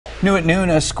New at noon,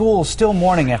 a school still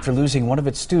mourning after losing one of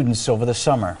its students over the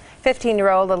summer.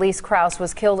 15-year-old Alyse Krause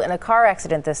was killed in a car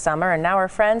accident this summer, and now her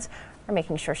friends are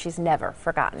making sure she's never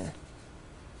forgotten.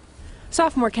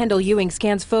 Sophomore Kendall Ewing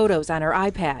scans photos on her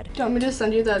iPad. Do you want me to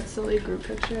send you that silly group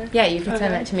picture? Yeah, you can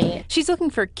send that to me. She's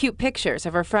looking for cute pictures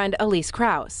of her friend Alyse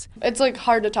Krause. It's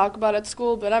hard to talk about at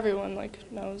school, but everyone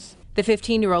knows. The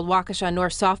 15-year-old Waukesha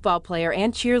North softball player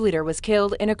and cheerleader was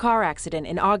killed in a car accident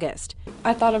in August.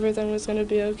 I thought everything was going to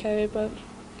be okay, but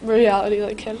reality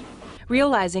hit.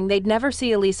 Realizing they'd never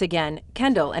see Alyse again,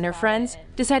 Kendall and her friends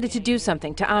decided to do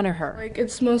something to honor her.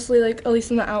 It's mostly Alyse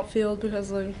in the outfield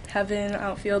because heaven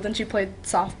outfield, and she played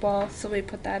softball, so we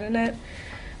put that in it.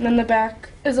 And then the back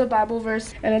is a Bible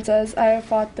verse, and it says, "I have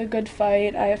fought the good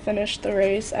fight, I have finished the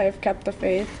race, I have kept the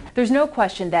faith." There's no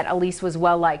question that Alyse was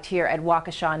well liked here at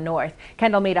Waukesha North.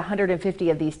 Kendall made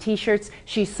 150 of these t-shirts.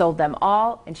 She sold them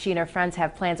all, and she and her friends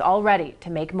have plans already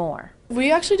to make more.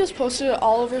 We actually just posted it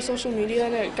all over social media,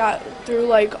 and it got through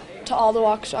to all the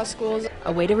Waukesha schools.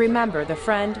 A way to remember the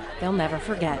friend they'll never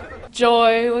forget.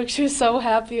 Joy, she was so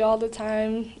happy all the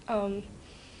time.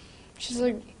 She's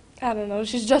I don't know,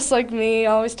 she's just like me,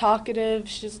 always talkative.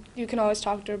 You can always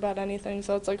talk to her about anything,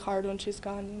 so it's hard when she's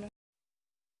gone,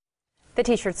 The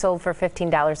t-shirts sold for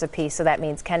 $15 a piece, so that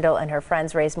means Kendall and her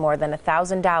friends raised more than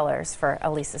 $1,000 for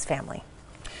Alyse's family.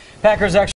 Packers actually